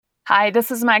Hi,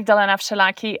 this is Magdalena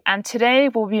Wszelaki, and today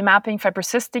we'll be mapping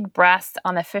fibrocystic breast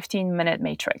on a 15-minute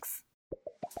matrix.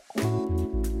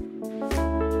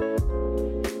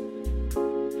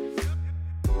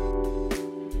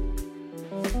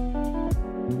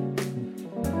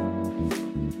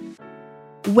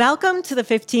 Welcome to the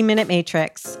 15-Minute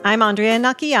Matrix. I'm Andrea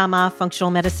Nakayama,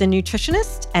 functional medicine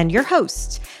nutritionist and your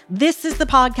host. This is the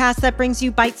podcast that brings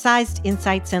you bite-sized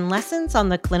insights and lessons on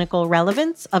the clinical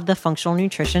relevance of the functional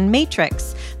nutrition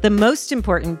matrix, the most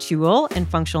important tool in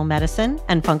functional medicine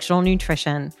and functional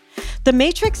nutrition. The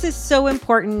matrix is so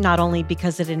important not only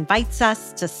because it invites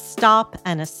us to stop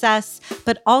and assess,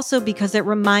 but also because it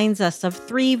reminds us of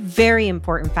three very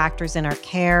important factors in our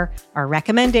care, our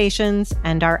recommendations,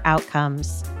 and our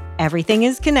outcomes. Everything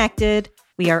is connected,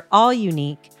 we are all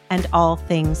unique, and all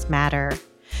things matter.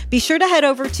 Be sure to head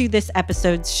over to this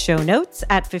episode's show notes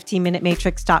at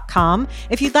 15minutematrix.com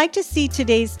if you'd like to see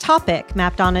today's topic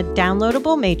mapped on a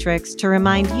downloadable matrix to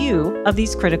remind you of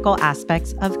these critical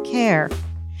aspects of care.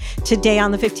 Today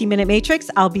on the 15-Minute Matrix,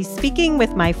 I'll be speaking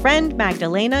with my friend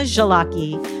Magdalena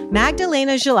Wszelaki.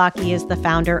 Magdalena Wszelaki is the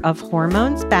founder of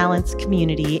Hormones Balance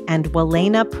Community and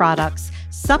Welena Products,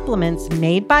 supplements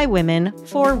made by women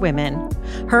for women.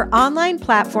 Her online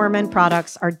platform and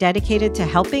products are dedicated to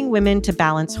helping women to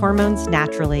balance hormones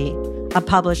naturally. A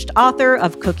published author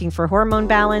of Cooking for Hormone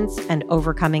Balance and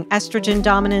Overcoming Estrogen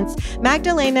Dominance,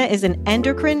 Magdalena is an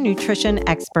endocrine nutrition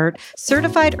expert,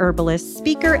 certified herbalist,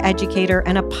 speaker, educator,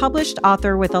 and a published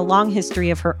author with a long history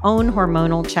of her own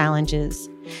hormonal challenges.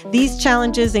 These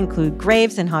challenges include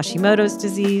Graves' and Hashimoto's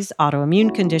disease,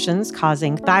 autoimmune conditions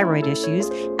causing thyroid issues,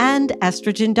 and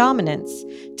estrogen dominance.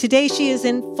 Today, she is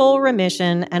in full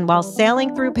remission, and while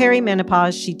sailing through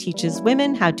perimenopause, she teaches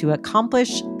women how to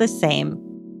accomplish the same.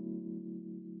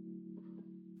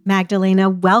 Magdalena,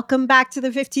 welcome back to the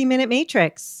 15-Minute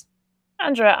Matrix.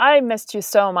 Andrea, I missed you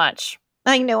so much.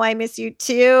 I know I miss you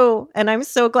too. And I'm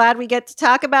so glad we get to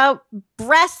talk about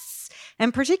breasts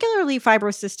and particularly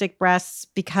fibrocystic breasts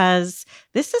because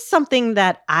this is something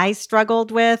that I struggled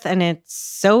with and it's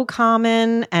so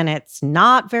common and it's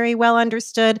not very well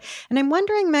understood. And I'm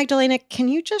wondering, Magdalena, can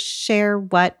you just share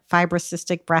what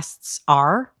fibrocystic breasts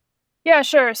are? Yeah,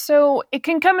 sure. So it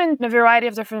can come in a variety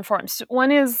of different forms.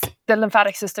 One is the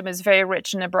lymphatic system is very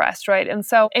rich in the breast, right? And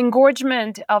so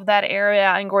engorgement of that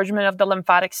area, engorgement of the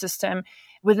lymphatic system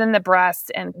within the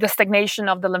breast and the stagnation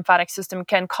of the lymphatic system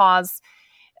can cause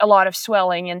a lot of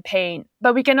swelling and pain.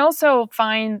 But we can also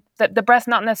find that the breast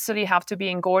not necessarily have to be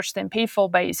engorged and painful,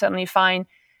 but you suddenly find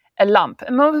a lump.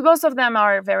 And most of them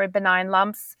are very benign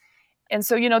lumps. And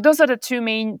so, those are the two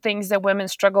main things that women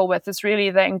struggle with. It's really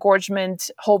the engorgement,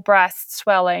 whole breast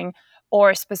swelling,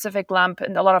 or a specific lump.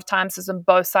 And a lot of times it's on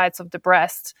both sides of the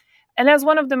breast. And that's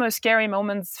one of the most scary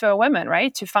moments for women,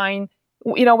 right? To find,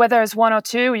 whether it's one or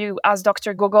two, you ask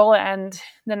Dr. Google and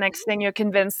the next thing you're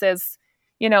convinced is,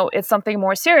 it's something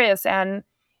more serious. And,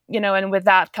 and with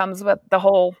that comes with the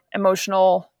whole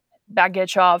emotional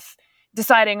baggage of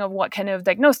deciding of what kind of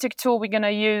diagnostic tool we're going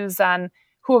to use and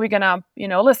who are we going to,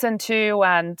 listen to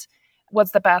and what's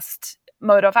the best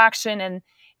mode of action and,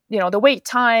 the wait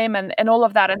time and all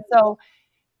of that. And so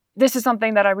this is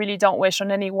something that I really don't wish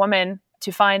on any woman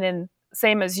to find. And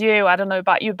same as you, I don't know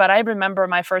about you, but I remember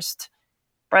my first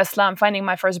breast lump, finding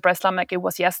my first breast lump like it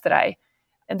was yesterday.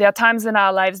 And there are times in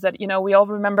our lives that, we all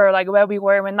remember like where we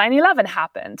were when 9/11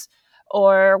 happened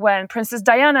or when Princess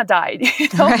Diana died.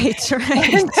 Right.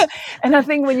 And I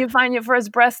think when you find your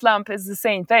first breast lump, it's the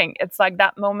same thing. It's like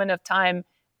that moment of time,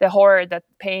 the horror, the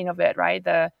pain of it, right?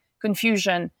 The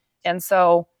confusion. And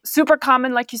so super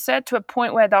common, like you said, to a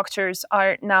point where doctors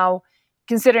are now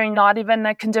considering not even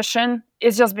a condition.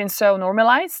 It's just been so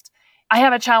normalized. I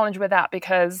have a challenge with that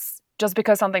because just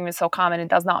because something is so common, it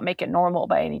does not make it normal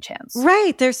by any chance.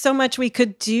 Right. There's so much we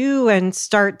could do and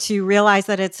start to realize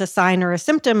that it's a sign or a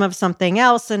symptom of something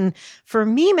else. And for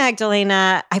me,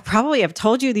 Magdalena, I probably have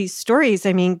told you these stories.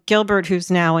 I mean, Gilbert, who's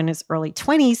now in his early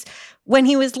 20s, when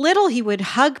he was little, he would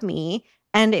hug me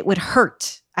and it would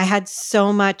hurt. I had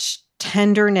so much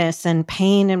tenderness and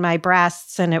pain in my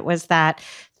breasts. And it was that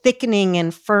thickening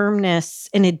and firmness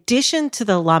in addition to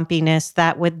the lumpiness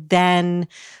that would then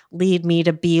lead me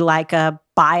to be like a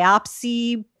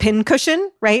biopsy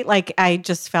pincushion, right? Like I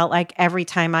just felt like every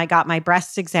time I got my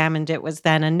breasts examined, it was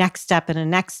then a next step and a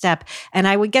next step. And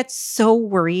I would get so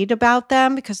worried about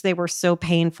them because they were so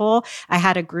painful. I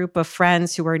had a group of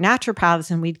friends who were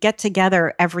naturopaths and we'd get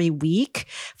together every week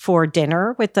for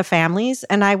dinner with the families.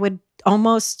 And I would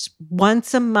almost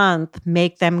once a month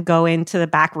make them go into the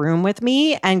back room with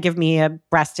me and give me a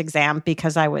breast exam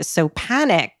because I was so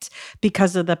panicked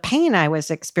because of the pain I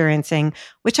was experiencing,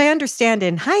 which I understand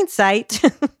in hindsight,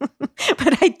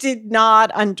 but I did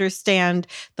not understand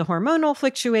the hormonal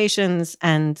fluctuations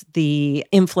and the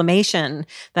inflammation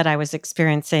that I was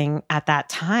experiencing at that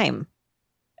time.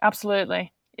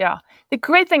 Absolutely. Yeah. The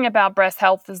great thing about breast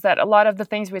health is that a lot of the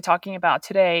things we're talking about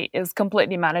today is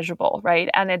completely manageable, right?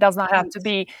 And it does not have to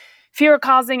be fear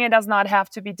causing. It does not have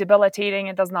to be debilitating.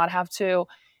 It does not have to,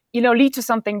 lead to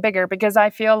something bigger, because I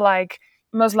feel like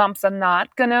most lumps are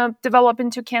not going to develop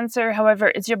into cancer.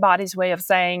 However, it's your body's way of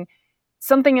saying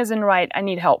something isn't right. I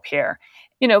need help here.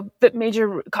 The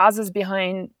major causes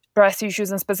behind breast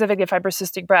issues, and specifically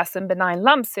fibrocystic breast and benign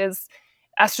lumps, is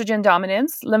estrogen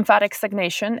dominance, lymphatic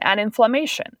stagnation, and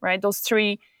inflammation, right? Those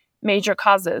three major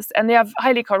causes, and they are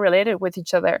highly correlated with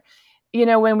each other.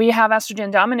 When we have estrogen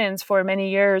dominance for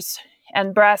many years,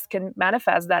 and breast can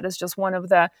manifest that as just one of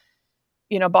the,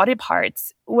 body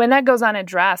parts, when that goes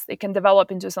unaddressed, it can develop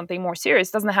into something more serious.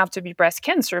 It doesn't have to be breast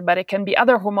cancer, but it can be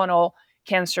other hormonal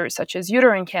cancers such as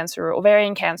uterine cancer,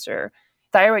 ovarian cancer,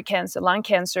 thyroid cancer, lung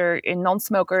cancer in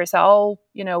non-smokers, all,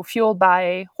 fueled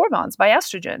by hormones, by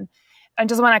estrogen. I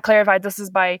just want to clarify, this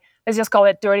is let's just call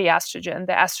it dirty estrogen,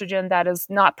 the estrogen that is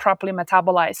not properly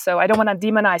metabolized. So I don't want to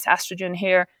demonize estrogen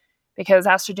here, because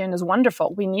estrogen is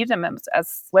wonderful. We need them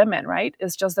as women, right?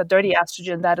 It's just the dirty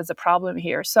estrogen that is a problem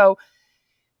here. So,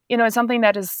 it's something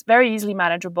that is very easily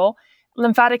manageable.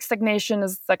 Lymphatic stagnation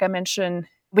is, like I mentioned,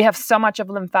 we have so much of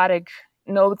lymphatic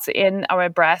nodes in our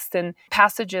breast and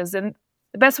passages. And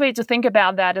the best way to think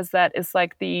about that is that it's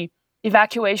like the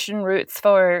evacuation routes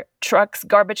for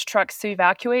garbage trucks to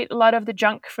evacuate a lot of the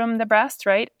junk from the breast,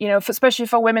 right? Especially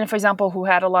for women, for example, who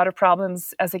had a lot of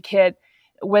problems as a kid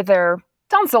with their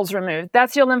tonsils removed.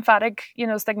 That's your lymphatic,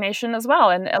 stagnation as well.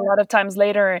 And a lot of times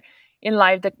later in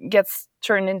life, that gets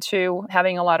turned into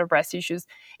having a lot of breast issues.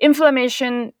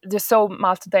 Inflammation is so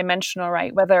multidimensional,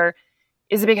 right? Whether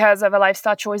is it because of a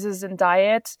lifestyle choices in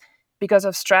diet, because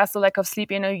of stress, the lack of sleep,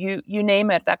 you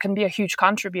name it, that can be a huge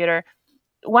contributor.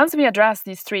 Once we address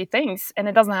these three things, and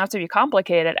it doesn't have to be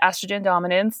complicated, estrogen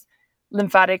dominance,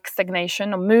 lymphatic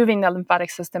stagnation, or moving the lymphatic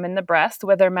system in the breast,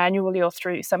 whether manually or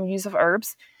through some use of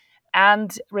herbs,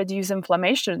 and reduce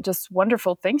inflammation, just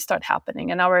wonderful things start happening.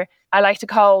 And I like to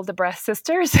call the breast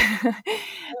sisters,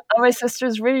 our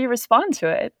sisters really respond to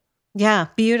it. Yeah,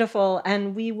 beautiful.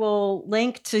 And we will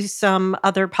link to some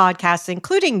other podcasts,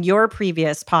 including your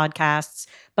previous podcasts,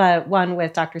 but one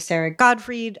with Dr. Sarah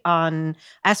Gottfried on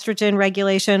estrogen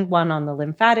regulation, one on the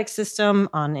lymphatic system,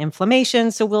 on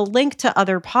inflammation. So we'll link to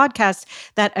other podcasts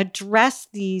that address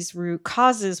these root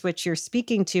causes, which you're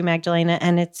speaking to, Magdalena.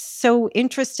 And it's so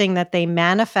interesting that they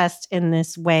manifest in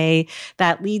this way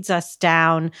that leads us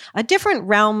down a different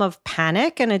realm of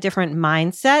panic and a different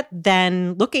mindset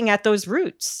than looking at those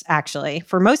roots, actually,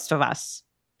 for most of us.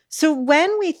 So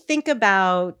when we think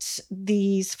about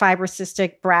these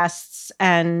fibrocystic breasts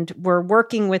and we're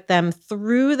working with them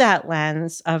through that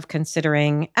lens of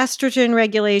considering estrogen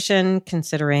regulation,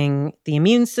 considering the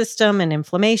immune system and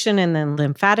inflammation and then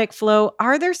lymphatic flow,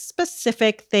 are there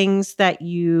specific things that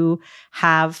you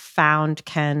have found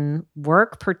can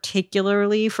work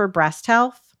particularly for breast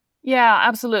health? Yeah,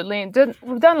 absolutely.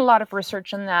 We've done a lot of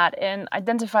research on that and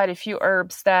identified a few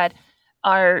herbs that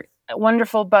are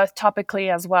wonderful both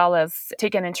topically as well as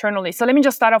taken internally. So let me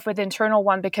just start off with the internal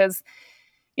one, because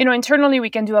internally we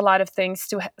can do a lot of things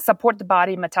to support the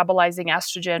body metabolizing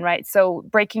estrogen, right? So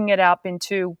breaking it up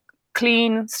into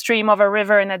clean stream of a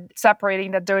river and then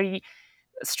separating the dirty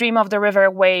stream of the river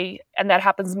away, and that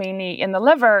happens mainly in the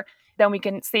liver, then we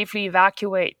can safely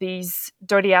evacuate these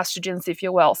dirty estrogens, if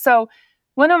you will. So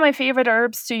one of my favorite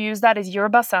herbs to use that is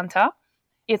Yerba Santa.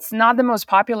 It's not the most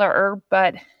popular herb,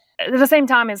 but at the same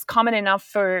time, it's common enough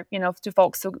for, to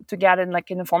folks to get in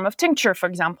the form of tincture, for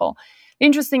example. The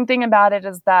interesting thing about it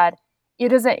is that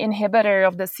it is an inhibitor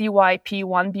of the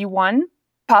CYP1B1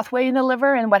 pathway in the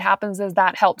liver. And what happens is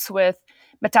that helps with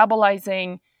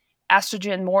metabolizing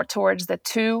estrogen more towards the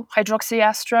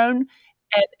 2-hydroxyestrone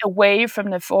and away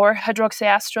from the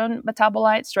 4-hydroxyestrone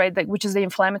metabolites, right? Which is the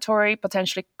inflammatory,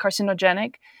 potentially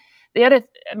carcinogenic. The other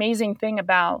amazing thing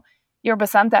about Yerba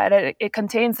Santa, it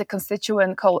contains a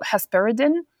constituent called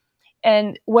hesperidin.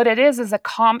 And what it is a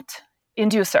COMT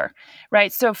inducer,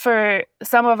 right? So for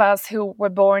some of us who were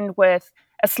born with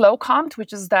a slow COMT,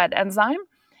 which is that enzyme,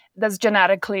 that's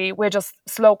genetically, we're just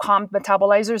slow COMT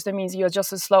metabolizers. That means you're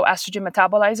just a slow estrogen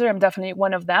metabolizer. I'm definitely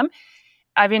one of them.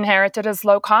 I've inherited a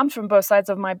slow COMT from both sides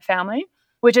of my family,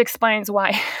 which explains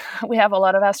why we have a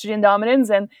lot of estrogen dominance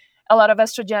and a lot of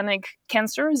estrogenic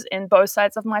cancers in both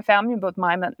sides of my family, both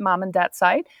my mom and dad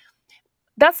side.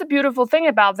 That's the beautiful thing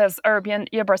about this herb,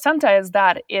 Yerba Santa, is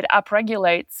that it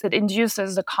upregulates, it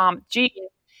induces the COMT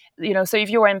gene. So if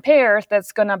you're impaired,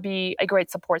 that's going to be a great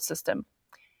support system.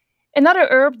 Another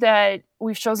herb that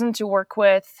we've chosen to work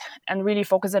with and really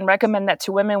focus and recommend that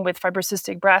to women with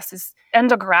fibrocystic breast is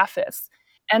Endographis.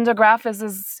 Endographis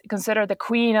is considered the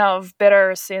queen of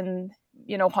bitters in,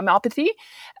 homeopathy.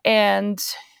 And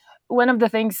one of the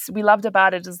things we loved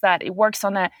about it is that it works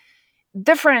on a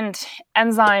different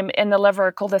enzyme in the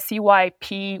liver called the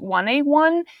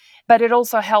CYP1A1, but it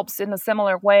also helps in a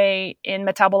similar way in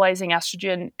metabolizing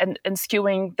estrogen and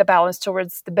skewing the balance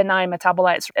towards the benign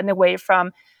metabolites and away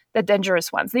from the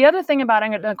dangerous ones. The other thing about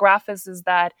Endographis is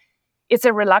that it's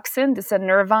a relaxant, it's a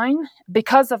nervine.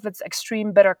 Because of its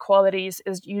extreme bitter qualities,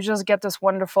 is you just get this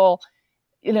wonderful,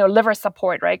 liver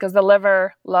support, right? Because the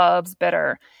liver loves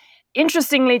bitter.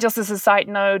 Interestingly, just as a side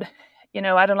note,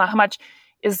 I don't know how much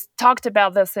is talked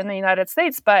about this in the United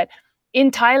States, but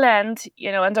in Thailand,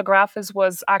 Endographis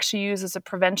was actually used as a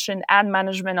prevention and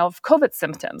management of COVID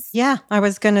symptoms. Yeah, I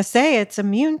was going to say it's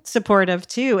immune supportive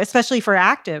too, especially for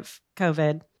active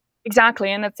COVID.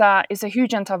 Exactly, and it's a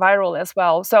huge antiviral as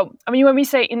well. So, when we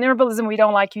say in herbalism, we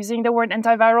don't like using the word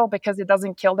antiviral because it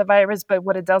doesn't kill the virus, but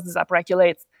what it does is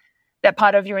upregulates that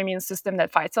part of your immune system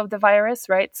that fights off the virus,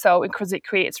 right? So, because it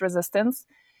creates resistance.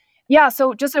 Yeah,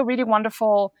 so just a really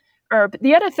wonderful herb.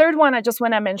 The other third one I just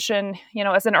want to mention,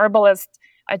 as an herbalist,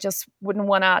 I just wouldn't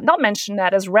want to not mention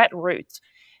that as red root.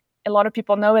 A lot of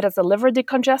people know it as a liver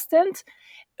decongestant,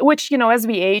 which, as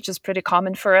we age is pretty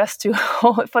common for us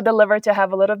for the liver to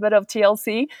have a little bit of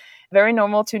TLC. Very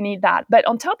normal to need that. But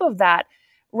on top of that,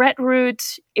 red root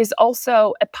is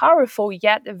also a powerful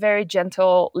yet a very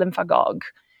gentle lymphagogue.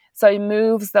 So it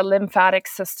moves the lymphatic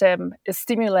system, it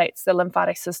stimulates the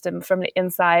lymphatic system from the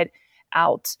inside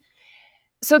out.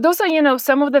 So those are,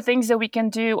 some of the things that we can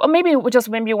do. Or maybe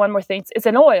one more thing. It's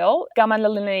an oil,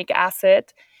 gamma-linolenic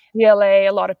acid. GLA,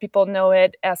 a lot of people know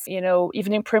it as,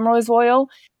 evening primrose oil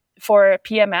for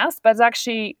PMS, but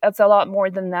it's a lot more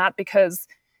than that because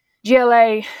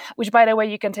GLA, which by the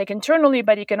way, you can take internally,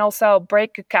 but you can also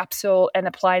break a capsule and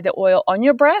apply the oil on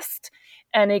your breast,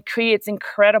 and it creates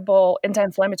incredible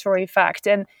anti-inflammatory effect.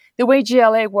 And the way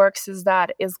GLA works is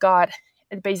that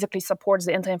it basically supports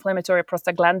the anti-inflammatory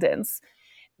prostaglandins.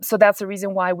 So that's the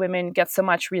reason why women get so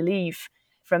much relief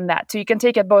from that. So you can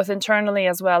take it both internally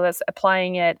as well as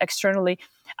applying it externally.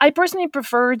 I personally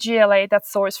prefer GLA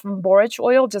that's sourced from borage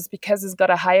oil just because it's got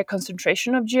a higher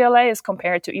concentration of GLA as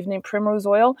compared to evening primrose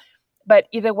oil. But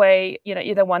either way,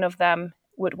 either one of them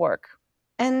would work.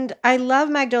 And I love,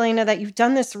 Magdalena, that you've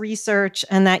done this research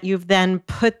and that you've then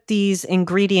put these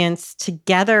ingredients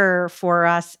together for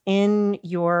us in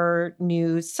your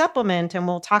new supplement. And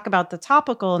we'll talk about the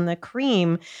topical and the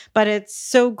cream, but it's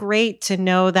so great to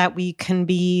know that we can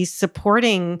be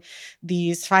supporting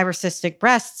these fibrocystic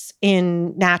breasts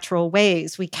in natural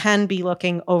ways. We can be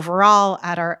looking overall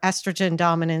at our estrogen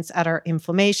dominance, at our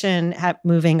inflammation, at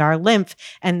moving our lymph,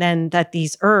 and then that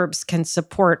these herbs can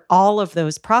support all of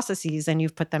those processes. And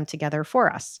you've put them together for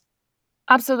us.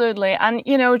 Absolutely. And,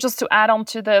 just to add on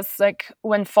to this, like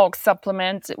when folks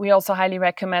supplement, we also highly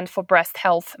recommend for breast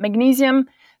health magnesium,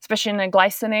 especially in a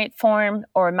glycinate form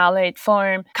or malate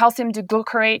form. Calcium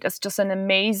D-glucarate is just an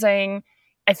amazing,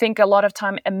 I think a lot of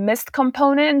time, a missed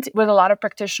component with a lot of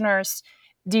practitioners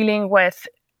dealing with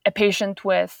a patient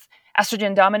with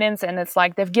estrogen dominance. And it's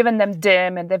like they've given them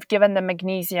DIM and they've given them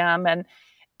magnesium and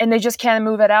they just can't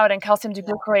move it out. And calcium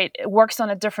D-glucarate works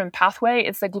on a different pathway.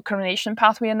 It's the glucuronation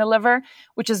pathway in the liver,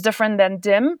 which is different than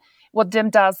DIM, what DIM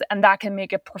does, and that can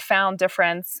make a profound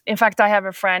difference. In fact, I have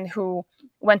a friend who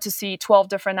went to see 12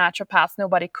 different naturopaths.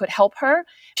 Nobody could help her.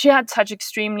 She had such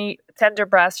extremely tender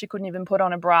breasts. She couldn't even put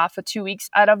on a bra for 2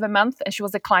 weeks out of a month, and she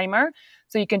was a climber.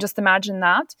 So you can just imagine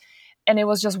that. And it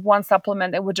was just one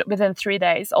supplement that within 3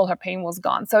 days, all her pain was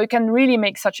gone. So it can really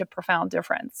make such a profound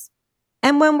difference.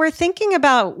 And when we're thinking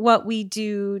about what we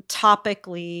do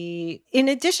topically, in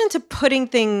addition to putting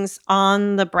things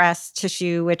on the breast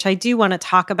tissue, which I do want to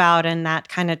talk about, and that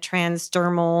kind of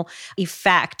transdermal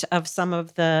effect of some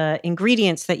of the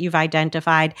ingredients that you've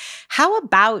identified, how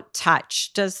about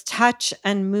touch? Does touch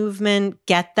and movement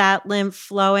get that lymph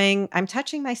flowing? I'm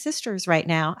touching my sisters right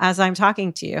now as I'm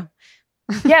talking to you.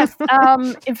 Yes.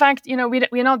 In fact,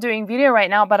 we're not doing video right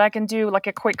now, but I can do like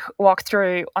a quick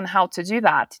walkthrough on how to do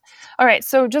that. All right.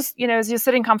 So just, as you're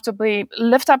sitting comfortably,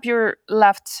 lift up your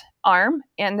left arm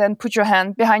and then put your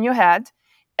hand behind your head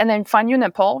and then find your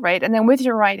nipple, right? And then with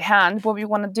your right hand, what we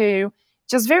want to do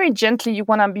just very gently, you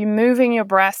want to be moving your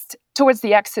breast towards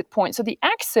the exit point. So the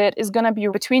exit is going to be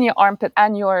between your armpit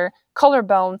and your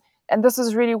collarbone. And this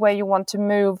is really where you want to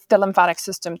move the lymphatic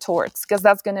system towards, because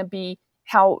that's going to be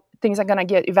how things are going to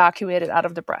get evacuated out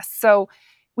of the breast. So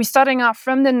we're starting off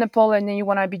from the nipple, and then you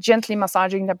want to be gently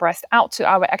massaging the breast out to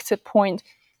our exit point.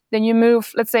 Then you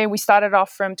move, let's say we started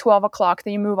off from 12 o'clock,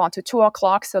 then you move on to 2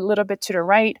 o'clock, so a little bit to the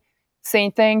right.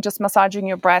 Same thing, just massaging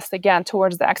your breast again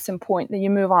towards the exit point. Then you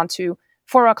move on to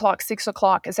 4 o'clock, 6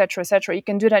 o'clock, etc., etc. You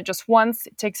can do that just once.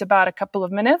 It takes about a couple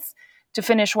of minutes to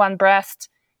finish one breast.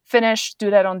 Finish, do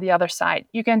that on the other side.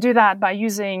 You can do that by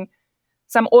using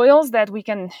some oils that we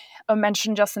can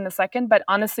mention just in a second, but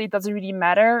honestly, it doesn't really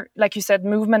matter. Like you said,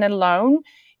 movement alone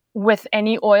with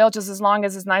any oil, just as long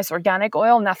as it's nice organic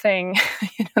oil, nothing,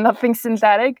 nothing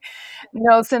synthetic,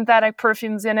 no synthetic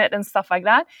perfumes in it and stuff like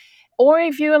that. Or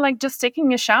if you're like just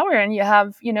taking a shower and you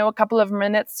have, a couple of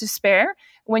minutes to spare,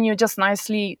 when you just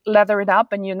nicely lather it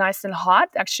up and you're nice and hot,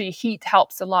 actually heat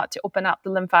helps a lot to open up the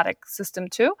lymphatic system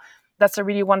too. That's a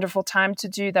really wonderful time to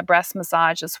do the breast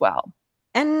massage as well.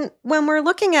 And when we're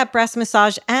looking at breast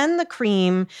massage and the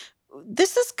cream,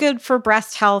 this is good for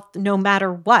breast health no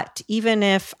matter what, even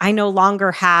if I no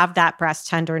longer have that breast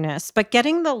tenderness. But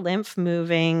getting the lymph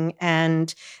moving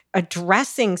and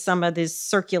addressing some of this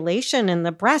circulation in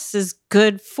the breast is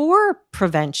good for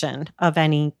prevention of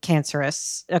any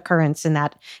cancerous occurrence in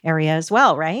that area as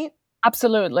well, right?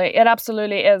 Absolutely. It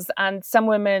absolutely is. And some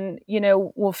women,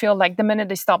 will feel like the minute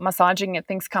they stop massaging it,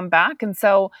 things come back. And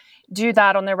so do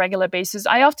that on a regular basis.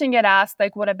 I often get asked,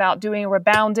 like, what about doing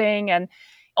rebounding? And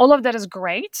all of that is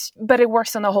great, but it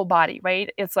works on the whole body,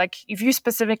 right? It's like if you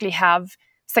specifically have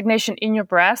stagnation in your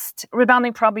breast,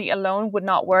 rebounding probably alone would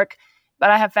not work.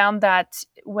 But I have found that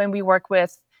when we work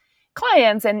with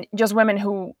clients and just women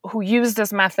who use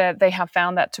this method, they have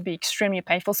found that to be extremely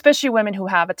painful, especially women who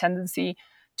have a tendency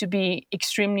to be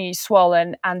extremely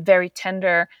swollen and very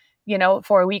tender,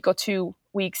 for a week or 2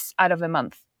 weeks out of a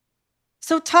month.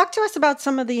 So talk to us about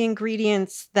some of the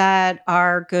ingredients that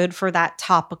are good for that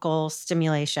topical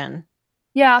stimulation.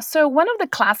 Yeah, so one of the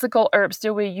classical herbs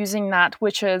that we're using that,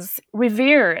 which is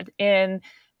revered in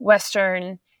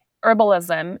Western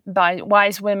herbalism by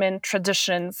wise women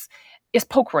traditions, is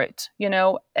poke root.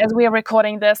 As we are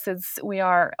recording this, we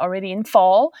are already in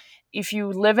fall. If you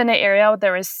live in an area where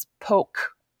there is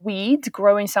poke weed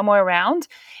growing somewhere around,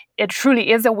 it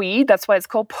truly is a weed. That's why it's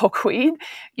called pokeweed.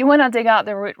 You want to dig out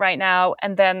the root right now,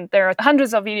 and then there are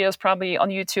hundreds of videos probably on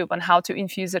YouTube on how to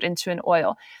infuse it into an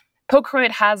oil. Pokeroot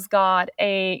has got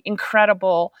an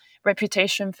incredible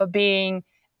reputation for being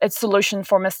a solution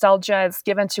for mastalgia. It's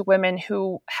given to women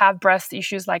who have breast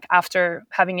issues, like after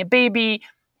having a baby,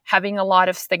 having a lot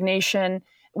of stagnation,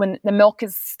 when the milk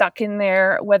is stuck in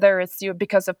there, whether it's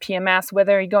because of PMS,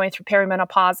 whether you're going through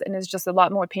perimenopause and it's just a lot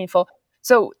more painful.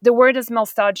 So the word is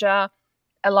mastalgia,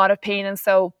 a lot of pain. And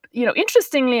so,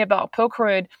 interestingly about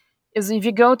pokeroot is if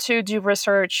you go to do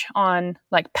research on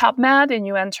like PubMed and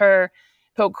you enter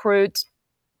pokeroot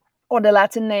or the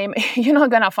Latin name, you're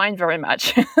not going to find very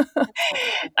much.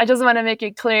 I just want to make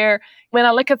it clear. When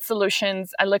I look at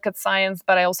solutions, I look at science,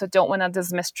 but I also don't want to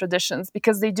dismiss traditions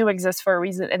because they do exist for a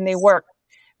reason and they work.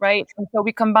 Right. And so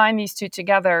we combine these two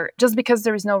together. Just because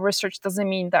there is no research doesn't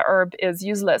mean the herb is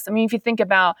useless. I mean, if you think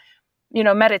about,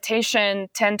 meditation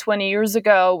 10, 20 years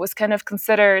ago was kind of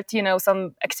considered,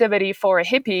 some activity for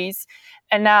hippies.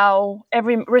 And now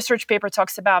every research paper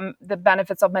talks about the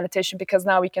benefits of meditation because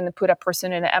now we can put a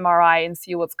person in an MRI and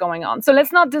see what's going on. So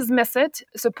let's not dismiss it.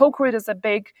 So pokeroot is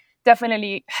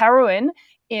definitely heroine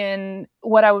in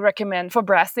what I would recommend for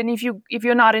breast. And if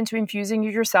you're not into infusing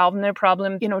it yourself, no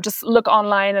problem. Just look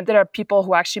online, and there are people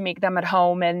who actually make them at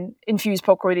home and infuse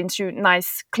pokeroot into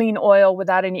nice, clean oil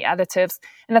without any additives,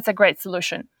 and that's a great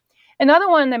solution. Another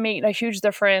one that made a huge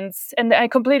difference, and I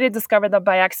completely discovered that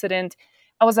by accident.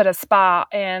 I was at a spa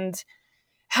and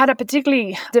had a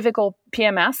particularly difficult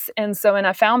PMS, and so when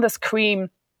I found this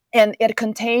cream. And it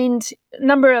contained a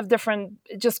number of different,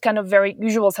 just kind of very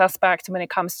usual suspects when it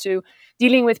comes to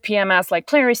dealing with PMS, like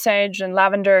clary sage and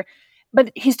lavender.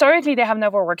 But historically, they have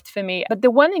never worked for me. But the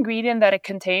one ingredient that it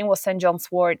contained was St. John's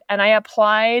wort. And I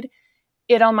applied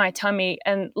it on my tummy.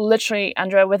 And literally,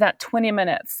 Andrea, within 20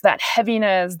 minutes, that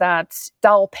heaviness, that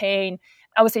dull pain,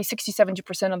 I would say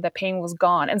 60-70% of the pain was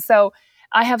gone. And so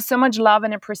I have so much love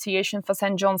and appreciation for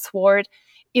St. John's wort.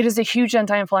 It is a huge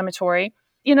anti-inflammatory.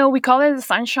 We call it the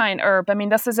sunshine herb. I mean,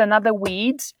 this is another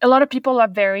weed. A lot of people are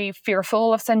very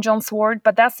fearful of St. John's wort,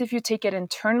 but that's if you take it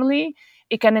internally.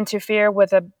 It can interfere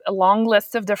with a long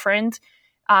list of different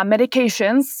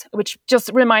medications, which just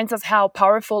reminds us how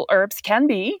powerful herbs can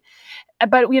be.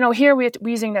 But, here we're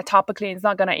using that topically. It's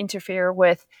not going to interfere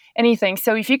with anything.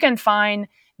 So if you can find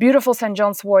beautiful St.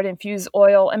 John's wort infused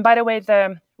oil, and by the way,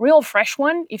 the real fresh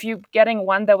one, if you're getting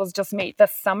one that was just made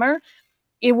this summer,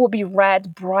 it will be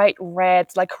red, bright red,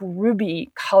 like ruby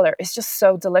color. It's just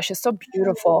so delicious, so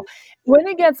beautiful. When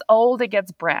it gets old, it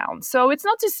gets brown. So it's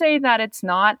not to say that it's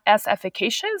not as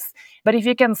efficacious, but if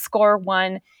you can score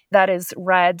one that is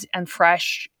red and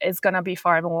fresh, it's going to be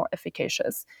far more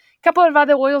efficacious. A couple of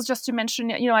other oils just to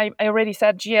mention, I already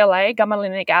said GLA,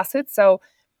 gamma-linolenic acid. So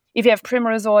if you have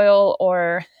primrose oil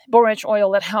or borage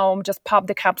oil at home, just pop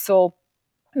the capsule,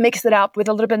 mix it up with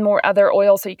a little bit more other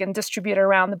oil so you can distribute it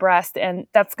around the breast. And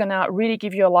that's going to really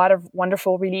give you a lot of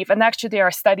wonderful relief. And actually, there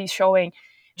are studies showing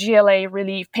GLA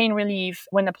relief, pain relief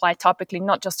when applied topically,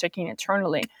 not just taking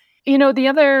internally. The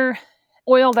other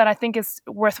oil that I think is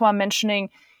worthwhile mentioning,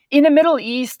 in the Middle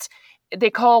East, they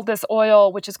call this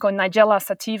oil, which is called Nigella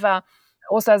sativa,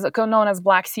 also known as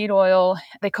black seed oil.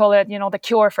 They call it, the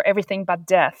cure for everything but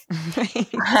death. Right.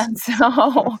 And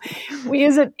so we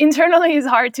use it internally. It's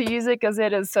hard to use it because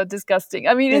it is so disgusting.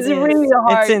 I mean, it's really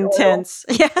hard. It's intense.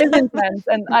 Yeah. It's intense.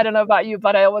 And I don't know about you,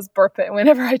 but I always burp it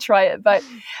whenever I try it. But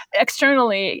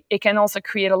externally, it can also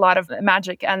create a lot of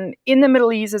magic. And in the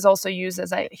Middle East, it's also used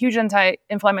as a huge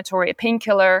anti-inflammatory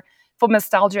painkiller for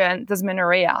nostalgia and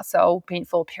dysmenorrhea, so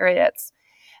painful periods.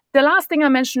 The last thing I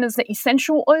mentioned is the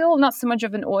essential oil, not so much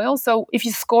of an oil. So if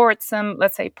you scored some,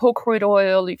 let's say, poke root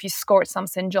oil, if you scored some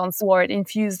St. John's wort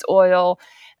infused oil,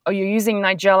 or you're using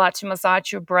Nigella to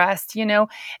massage your breast,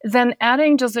 then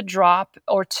adding just a drop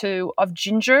or two of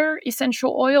ginger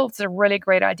essential oil is a really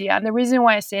great idea. And the reason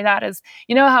why I say that is,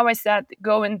 how I said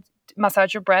go and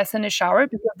massage your breast in the shower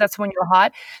because that's when you're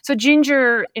hot. So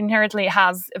ginger inherently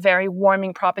has a very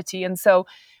warming property. And so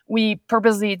we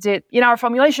purposely did in our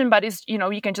formulation, but it's,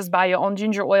 you can just buy your own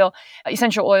ginger oil,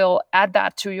 essential oil, add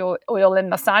that to your oil and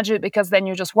massage it because then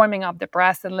you're just warming up the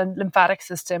breast and lymphatic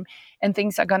system and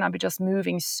things are going to be just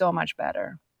moving so much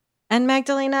better. And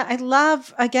Magdalena, I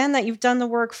love, again, that you've done the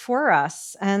work for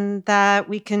us and that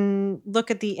we can look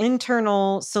at the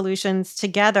internal solutions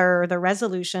together, the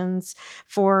resolutions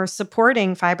for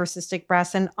supporting fibrocystic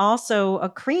breast, and also a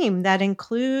cream that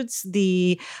includes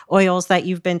the oils that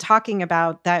you've been talking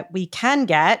about that we can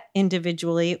get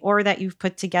individually or that you've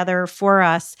put together for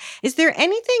us. Is there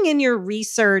anything in your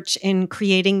research in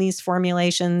creating these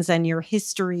formulations and your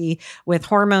history with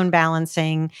hormone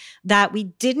balancing that we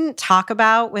didn't talk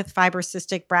about with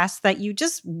fibrocystic breast that you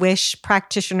just wish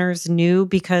practitioners knew?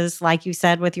 Because like you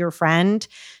said with your friend,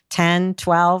 10,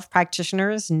 12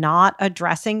 practitioners not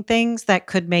addressing things that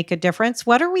could make a difference.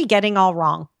 What are we getting all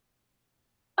wrong?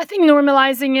 I think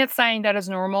normalizing it, saying that is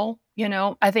normal.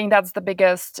 I think that's the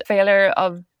biggest failure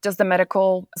of just the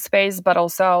medical space, but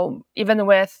also even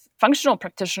with functional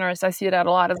practitioners, I see that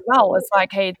a lot as well. It's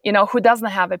like, hey, who doesn't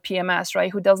have a PMS,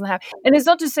 right? Who doesn't have, and it's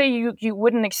not to say you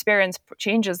wouldn't experience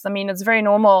changes. I mean, it's very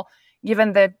normal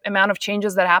given the amount of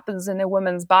changes that happens in a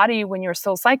woman's body when you're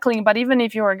still cycling. But even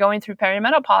if you are going through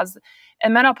perimenopause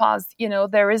and menopause,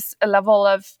 there is a level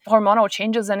of hormonal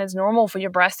changes and it's normal for your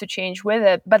breast to change with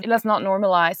it. But let's not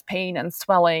normalize pain and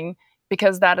swelling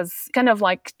because that is kind of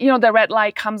like, the red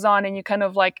light comes on and you're kind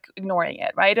of like ignoring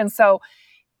it, right? And so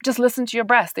just listen to your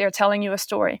breast. They are telling you a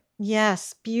story.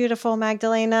 Yes, beautiful,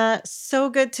 Magdalena. So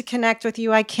good to connect with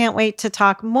you. I can't wait to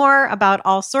talk more about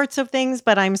all sorts of things,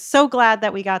 but I'm so glad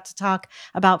that we got to talk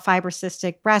about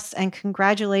fibrocystic breasts, and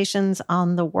congratulations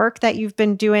on the work that you've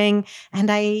been doing. And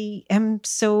I am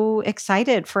so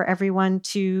excited for everyone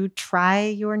to try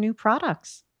your new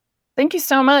products. Thank you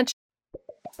so much.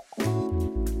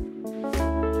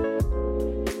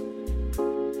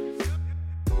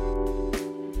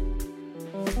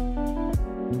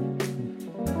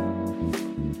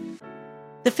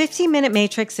 The 15-Minute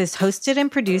Matrix is hosted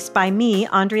and produced by me,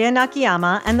 Andrea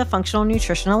Nakayama, and the Functional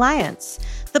Nutrition Alliance.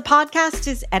 The podcast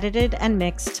is edited and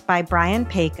mixed by Brian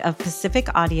Paik of Pacific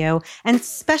Audio, and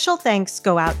special thanks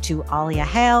go out to Alia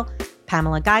Hale,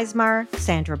 Pamela Geismar,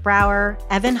 Sandra Brower,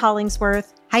 Evan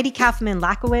Hollingsworth, Heidi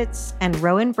Kaufman-Lakowitz, and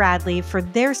Rowan Bradley for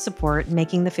their support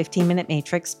making the 15-Minute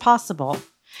Matrix possible.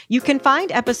 You can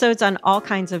find episodes on all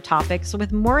kinds of topics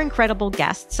with more incredible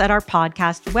guests at our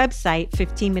podcast website,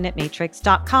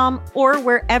 15minutematrix.com, or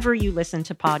wherever you listen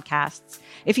to podcasts.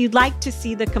 If you'd like to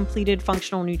see the completed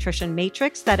functional nutrition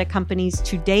matrix that accompanies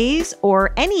today's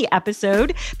or any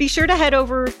episode, be sure to head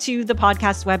over to the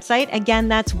podcast website. Again,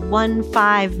 that's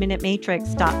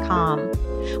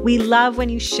 15minutematrix.com. We love when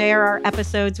you share our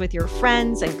episodes with your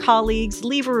friends and colleagues,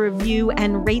 leave a review,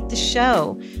 and rate the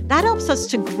show. That helps us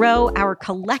to grow our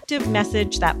collective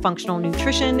message that functional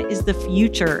nutrition is the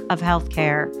future of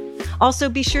healthcare. Also,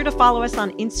 be sure to follow us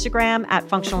on Instagram at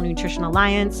Functional Nutrition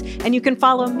Alliance, and you can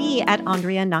follow me at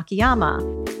Andrea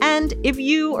Nakayama. And if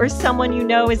you or someone you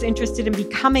know is interested in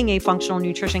becoming a functional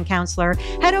nutrition counselor,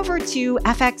 head over to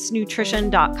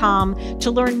fxnutrition.com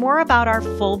to learn more about our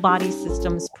Full Body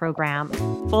Systems program.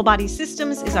 Full Body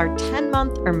Systems is our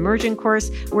 10-month immersion course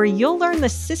where you'll learn the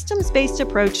systems-based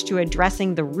approach to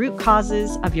addressing the root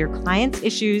causes of your clients'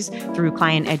 issues through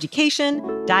client education,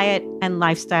 diet, and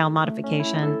lifestyle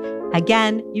modification.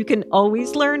 Again, you can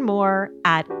always learn more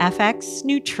at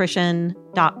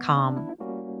fxnutrition.com.